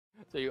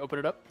So you open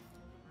it up.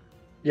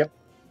 Yep.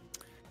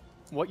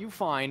 What you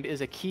find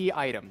is a key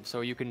item,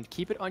 so you can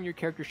keep it on your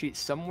character sheet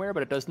somewhere,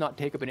 but it does not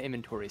take up an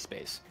inventory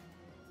space.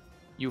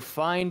 You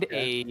find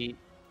a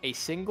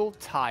single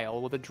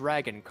tile with a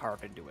dragon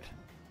carved into it.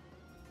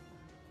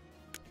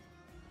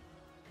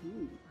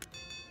 Ooh.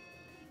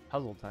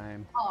 Puzzle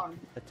time. Oh.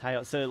 A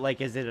tile. So,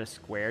 like, is it a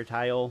square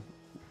tile?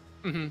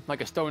 Mm-hmm. Like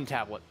a stone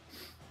tablet.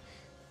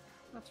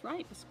 That's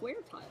right, a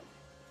square tile.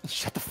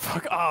 Shut the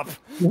fuck up!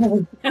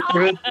 Oh,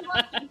 damn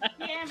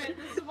it!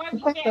 This is why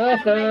we can't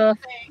have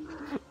anything.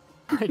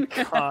 My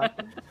God,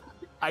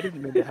 I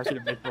didn't mean to have such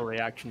a visceral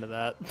reaction to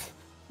that.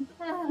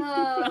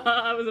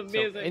 That was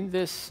amazing. So in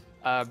this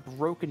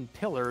broken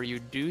pillar, you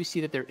do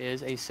see that there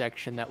is a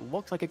section that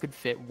looks like it could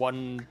fit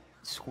one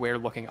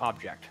square-looking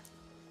object.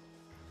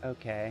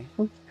 Okay.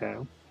 Okay.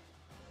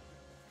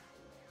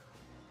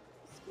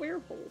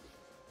 Square hole.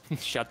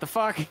 Shut the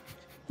fuck!